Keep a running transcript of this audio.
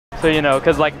So you know,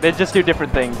 because like they just do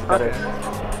different things better. Okay.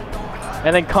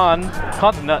 And then Con's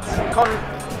nuts.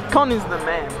 Con is the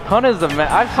man. Con is the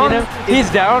man. I've seen him. He's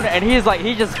down and he's like,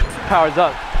 he just powers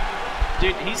up.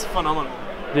 Dude, he's phenomenal.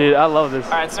 Dude, I love this.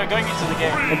 Alright, so going into the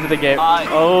game. Into the game.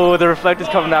 Oh, the reflect is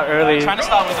coming out early. Trying to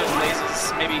start with those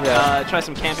lasers. Maybe try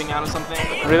some camping out or something.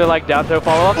 Really like down throw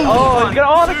follow up. Oh, he's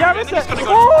gonna, the grab set.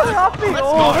 Oh, the offbeat.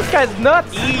 Oh, this guy's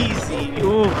nuts. Easy.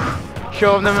 Ooh.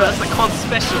 Show him That's the con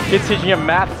special. He's teaching him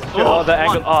math. Oh, the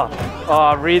angle.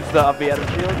 Oh, reads the upbeat out of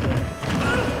the shield.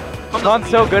 Con's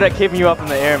so good at keeping you up in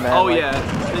the air, man. Oh like, yeah,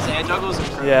 his air juggles.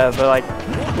 Yeah, but like,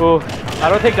 ooh, I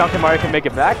don't think Dr. Mario can make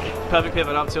it back. Perfect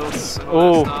pivot up tilts.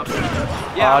 Ooh.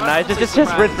 Yeah, nice. Just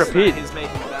rinse repeat. He's making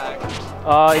it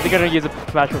back. Is he gonna use a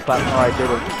smash for platform? Oh, I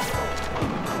did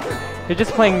it. He's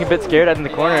just playing a bit scared out in the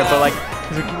corner, but like,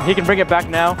 he can bring it back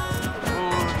now.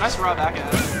 Ooh, nice raw back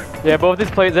at. Yeah, both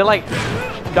these players, they're like,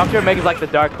 Dr. Omega's like the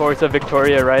dark horse of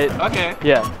Victoria, right? Okay.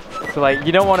 Yeah. So like,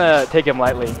 you don't want to take him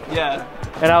lightly. Yeah.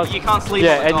 And you can't sleep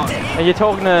on the dog. And you're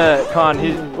talking to Con,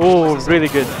 he's, really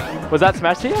good. Was that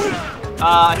Smash Team?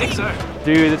 I think so.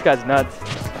 Dude, this guy's nuts.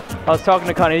 I was talking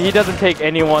to Con, he doesn't take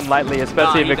anyone lightly,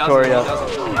 especially in Victoria.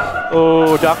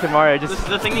 Oh, Dr. Mario just...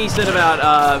 The thing he said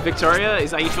about Victoria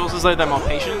is that he feels as though they're more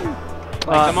patient.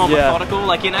 Like, they're more methodical.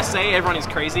 Like, in SA, everyone is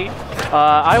crazy.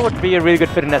 I would be a really good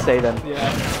fit in SA then.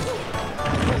 Yeah.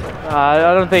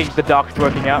 I don't think the Doc's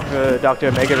working out for Dr.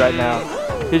 Omega right now.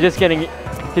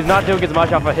 He's not doing as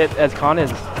much off a hit as Con is.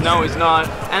 No, he's not.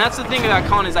 And that's the thing about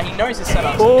Con is that he knows his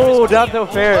setup. Oh, down throw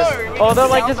fair. Oh, they're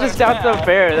like just down throw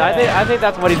fair. Yeah. I think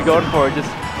that's what he's going for. Just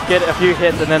get a few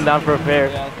hits and then down for a fair.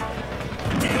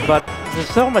 Yeah. But there's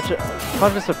so much.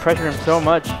 Con just to pressure him so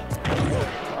much.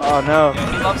 Oh no.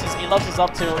 Yeah, he loves his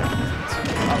up tilt.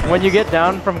 When you get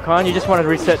down from Con, you just want to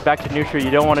reset back to neutral.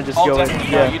 You don't want to just go in.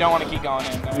 Yeah, you don't want to keep going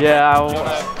in. No. Yeah. You want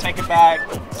to take it back,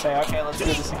 say, okay, let's do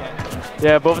this again.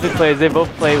 Yeah, both of these players, they both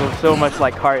play with so much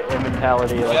like heart and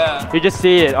mentality. Like, you just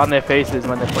see it on their faces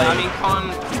when they play. Yeah, I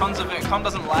mean, Con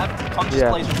doesn't lab. Con just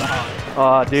plays with the heart.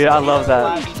 Oh, dude, I love that.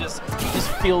 Lab, he just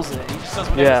feels it. He just does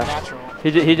whatever's natural.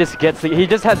 He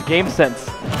just has game sense.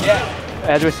 Yeah.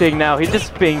 As we're seeing now, he's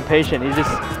just being patient. He's just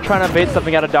trying to bait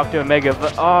something out of Dr. Omega,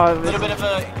 but a little bit of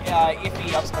a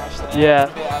iffy up smash there.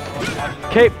 Yeah.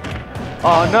 Cape.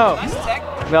 Oh no. Nice tech.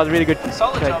 That was really good.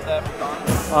 Solid job there for Con.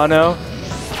 Oh no.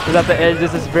 He's at the edge.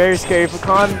 This is very scary for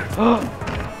Con.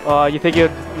 You think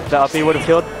the uppy would have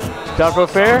killed? Down for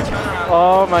fair?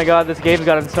 Oh my god, this game's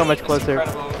gotten so much closer.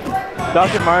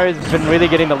 Dr. Mario's been really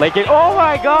getting the late game. Oh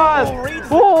my god!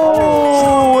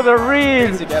 Oh, the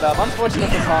read! To get up. Unfortunate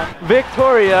for Con.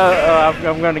 Victoria,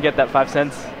 I'm going to get that 5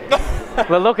 cents.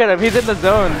 But look at him, he's in the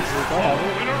zones.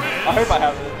 I hope I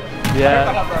have it.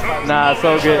 Yeah. Nah,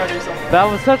 so good. That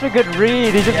was such a good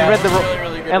read. He just read the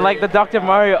really and like the Dr.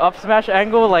 Mario up smash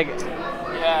angle, like.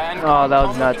 Yeah, and that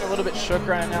was nuts. A little bit shook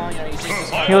right now. You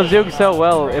know, he was doing so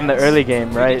well in the early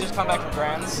game, right? He just come back from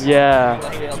grands. Yeah.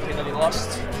 He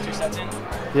lost 2 sets in.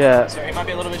 Yeah. So he might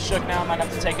be a little bit shook now. Might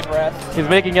have to take a breath. He's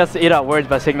making us eat our words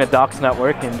by saying the Doc's not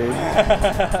working, dude.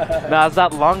 Nah, it's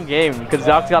that long game because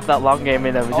Doc's got that long game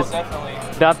in him.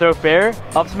 Definitely. Down throw fair,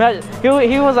 up smash.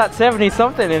 He was at 70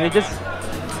 something and he just.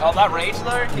 Oh, that rage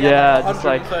though? Yeah, just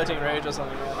like 13 rage or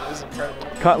something. It was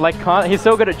incredible. Con, he's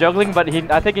so good at juggling, but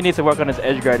I think he needs to work on his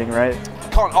edge guarding, right?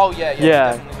 Oh yeah, he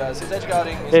definitely does. His edge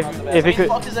guarding is not the best. If he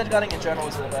could, his edge guarding in general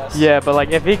is the best. Yeah, but like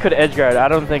if he could edge guard, I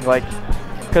don't think like,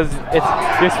 because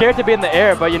you're scared to be in the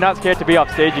air, but you're not scared to be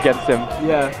off stage against him.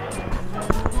 Yeah.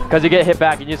 Because you get hit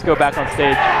back and you just go back on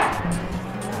stage.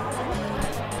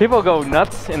 People go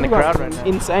nuts in the crowd right now.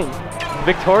 Insane.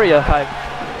 Victoria hype.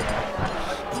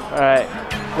 All right.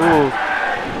 Ooh.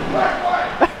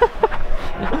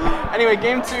 Anyway,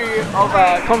 game 2 of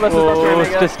Con vs. Dr.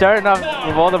 Omega. Just starting off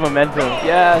with all the momentum.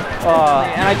 Yeah.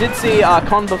 And I did see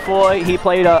Con before. He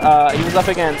played. He was up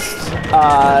against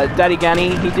Daddy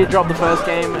Ganny. He did drop the first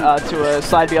game to a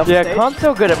side B off the stage. Yeah, Con's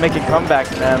so good at making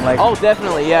comebacks, man. Like. Oh,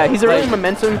 definitely. Yeah, he's a really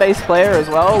momentum-based player as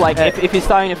well. Like, if he's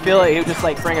starting to feel it, he'll just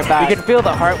like bring it back. You can feel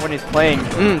the heart when he's playing.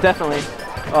 Definitely.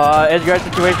 Edge guard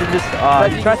situation just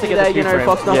he tries to get the you know,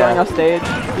 Fox not going off stage.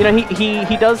 You know,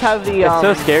 he does have the it's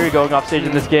so scary going off stage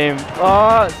in this game.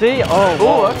 See?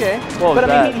 Oh, okay. But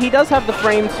I mean he does have the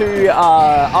frame to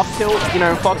up tilt, you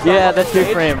know, Fox. Yeah, that's two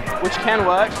frame. Which can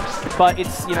work, but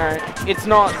it's, you know, it's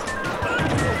not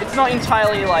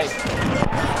entirely like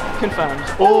confirmed.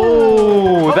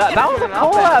 Oh, that was a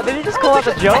call out. Did he just call out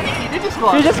the jump? He did just call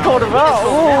out. He just called him out.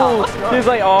 Oh, he's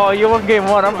like, oh, you won game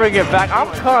 1. I'm bringing it back.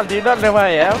 I'm Con. Do you not know who I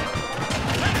am?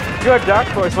 You're a dark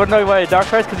horse. Wanna know why a dark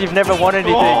horse? Because you've never won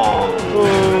anything.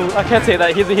 Ooh, I can't say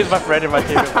that. He's my friend in my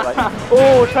team. Like,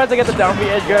 oh, tries to get the down B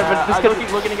edge grab, but this could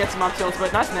keep looking to get some up tilts,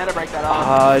 but nice nair to break that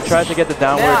up. He tries to get the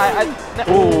downward.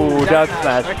 Ooh, down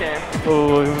smash. Okay.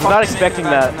 Ooh, not expecting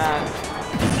that.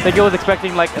 I think he was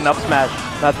expecting like an up smash.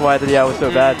 That's why the was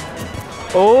so bad.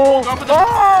 Oh!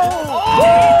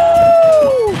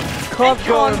 Can't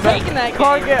taking that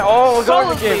Can't get. Oh, we're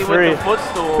going to game 3.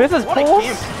 This is pulls.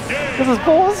 This is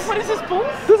pulls. What is this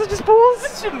pulls? This is just pulls.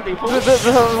 This shouldn't be pulls.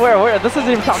 Where? This isn't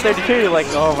even top 32. Like,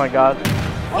 oh my god.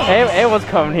 Everyone's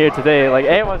coming here today. Like,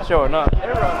 everyone's showing up.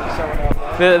 Everyone's showing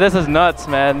up. This is nuts,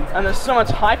 man. And there's so much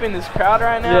hype in this crowd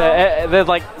right now. Yeah, they're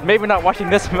like maybe not watching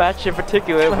this match in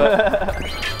particular, but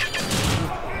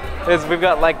we've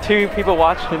got like 2 people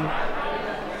watching.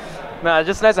 Nah, it's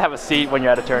just nice to have a seat when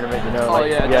you're at a tournament, you know. Oh,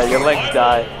 like, yeah, your legs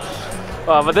die.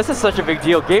 But this is such a big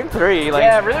deal. Game 3, like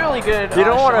yeah, really good. You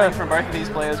don't want to from both of these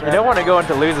players. Right? You don't want to go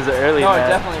into losers early. No, man.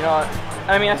 definitely not.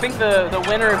 I mean, I think the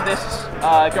winner of this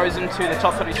goes into the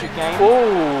top 32 game.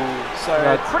 Ooh, so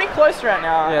pretty close right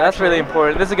now. Yeah, that's really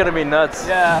important. This is gonna be nuts.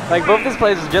 Yeah. Like both these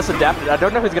players have just adapted. I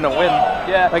don't know who's gonna win.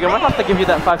 Yeah. Like I might have to give you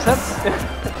that 5 cents.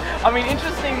 I mean,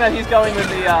 interesting that he's going with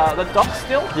the dock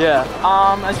still. Yeah.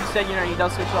 As you said, you know, he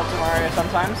does switch it up to Mario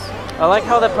sometimes. I like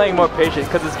how they're playing more patient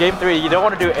because it's game 3. You don't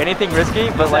want to do anything risky,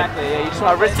 but exactly, yeah, you just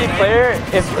a risky player,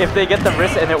 if they get the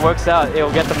risk and it works out, it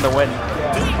will get them the win.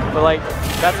 Yeah. But like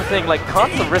that's the thing. Like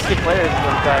Khan's a risky player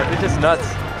sometimes. It's just nuts.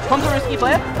 Khan's a risky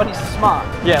player, but he's smart.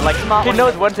 Yeah, like smart he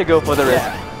knows when to go for the risk.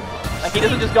 Like he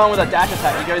doesn't just go in with a dash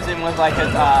attack. He goes in with like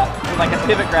a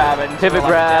pivot grab and pivot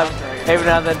grab. Every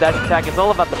now and then dash attack. It's all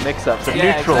about the mix-ups. So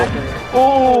neutral. Exactly.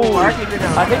 Ooh!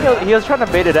 I think he was trying to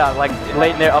bait it out, like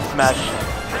late in there up smash.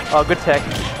 Oh, good tech.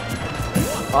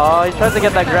 Oh, he tries to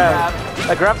get that grab.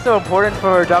 That grab's so important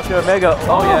for Dr. Omega.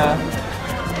 Oh yeah.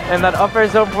 And that upper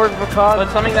is so important for Khan.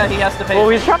 But something that he has to pay. Oh,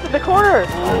 he's trapped in the corner.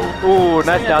 Ooh,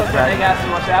 nice down smash. Something that has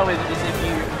to watch out with is if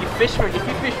you fish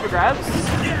for grabs,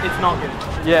 it's not good.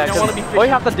 Yeah, you don't want to be fishing. All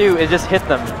you have to do is just hit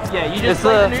them. Yeah, you just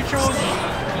play the neutrals.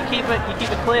 You keep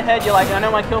a clear head. You're like, I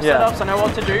know my kill setups. I know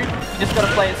what to do. You just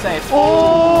gotta play it safe.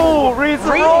 Oh,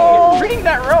 reading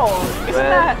that roll. Isn't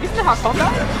that how Khan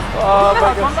dies? Oh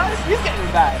my god. He's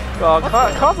getting back. Oh,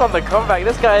 Khan's on the comeback.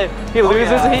 This guy, he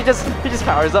loses. Yeah. He just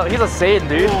powers up. He's a Saiyan,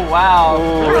 dude. Oh wow.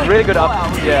 Ooh, really good up.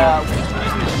 Yeah.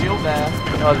 Using the shield there.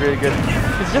 That was really good.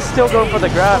 He's just still going for the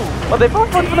grab. Oh, they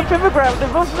both went for the pivot grab. They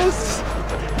both missed.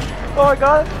 Oh my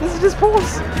god, this is just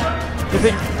pulls. You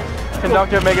think can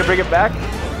Dr. Omega bring it back?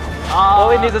 All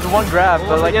he needs is one grab,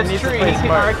 but like he needs to play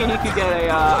smart. I reckon he could get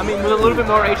I mean, with a little bit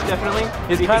more H, definitely.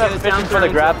 He's kind of fishing for the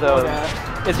grab though.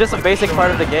 It's just a basic part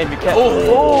of the game. You can't.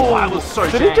 Oh, I was so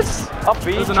Did he just up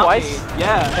B twice?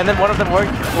 Yeah. And then one of them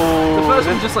worked. Oh, the first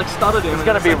one just like stuttered him. It's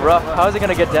gonna be rough. How is he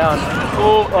gonna get down?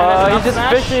 Oh, he's just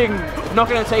fishing. Not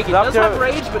gonna take it. He does have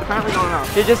rage, but apparently not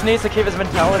enough. He just needs to keep his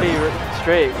mentality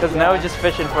straight, because now he's just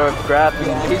fishing for grabs.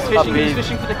 Yeah, he's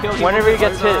fishing for the kill. Whenever he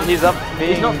gets hit, he's up B.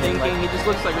 He's not thinking. He just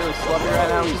looks like really sloppy right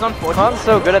now, which is unfortunate. Khan's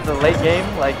so good at the late game.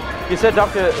 Like you said,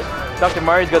 Dr.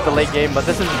 Mario's good at the late game, but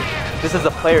this is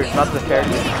the players, not the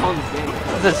characters. This is Khan's game.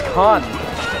 This is Khan.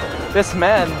 This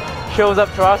man shows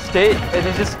up to our state and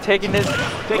is just taking it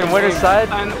in winner's side.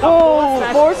 And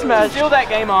forward smash. Steal that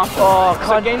game off. Oh,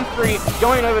 Khan. So game 3,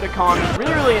 going over to Khan.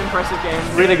 Really impressive game.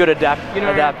 Really good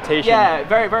adaptation. Yeah,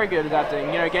 very good adapting.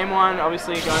 You know, game 1,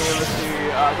 obviously going over to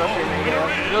Dr.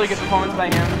 Omega. Really good performance by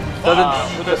him.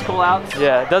 With those call outs.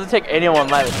 Yeah, it doesn't take anyone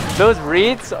lightly. Those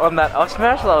reads on that up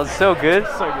smash, that was so good.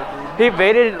 So good, dude. He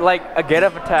baited like a get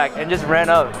up attack and just ran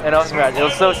up and up smash. It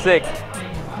was so sick.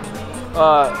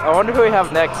 I wonder who we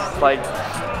have next. Like,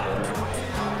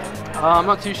 I'm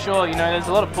not too sure. You know, there's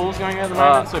a lot of pools going on at the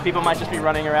moment, so people might just be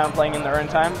running around playing in their own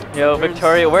time. Yo,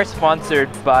 Victoria, we're sponsored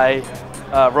by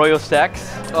Royal Stacks.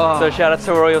 So shout out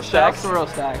to Royal Stacks. Shout out to Royal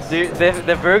Stacks. Dude,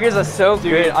 the burgers are so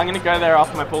good. I'm gonna go there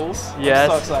after my pools. Yes.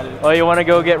 I'm so excited. Oh, you want to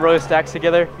go get Royal Stacks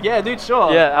together? Yeah, dude,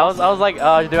 sure. Yeah, I was like,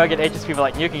 do I get HSP? But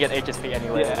like, you can get HSP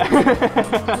anyway. Yeah.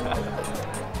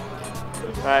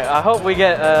 Alright, I hope we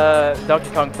get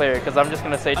Donkey Kong player, because I'm just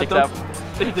gonna say take that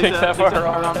for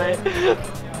Harambe.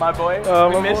 My boy.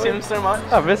 We miss him so much.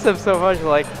 I miss him so much.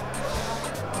 Like,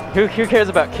 who cares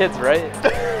about kids, right?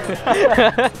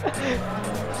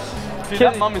 Dude,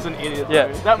 that mum is an idiot. Yeah,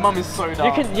 though. That mum is so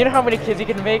dumb. You know how many kids you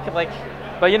can make, like,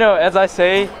 but you know, as I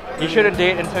say, you shouldn't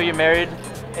date until you're married,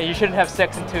 and you shouldn't have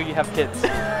sex until you have kids.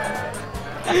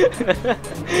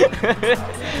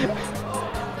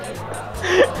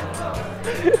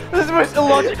 This is the most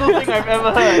illogical thing I've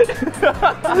ever heard.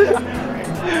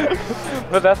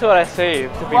 But that's what I say to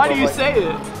people. Why do you say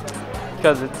it?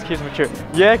 Because it keeps mature.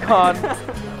 Yeah, Khan.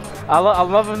 I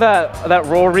love that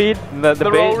roll read. The bait.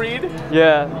 roll read?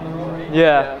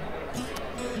 Yeah.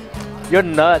 You're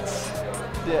nuts.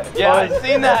 Yeah, I've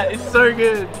seen that. It's so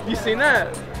good. You seen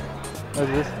that? What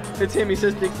is this? It's him. He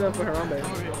says dicks up for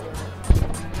Harambe.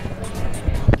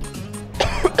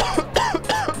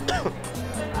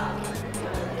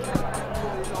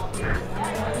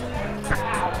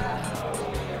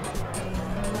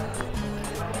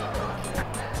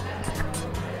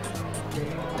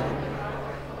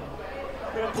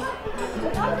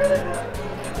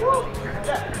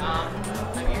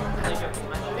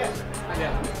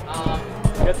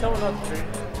 Get someone else to drink.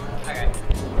 Okay.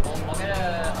 I'll get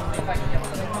a. If I can get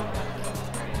one.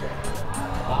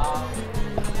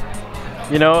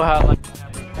 You know how like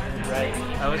right?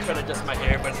 I always try to adjust my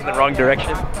hair, but it's in the wrong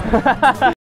direction.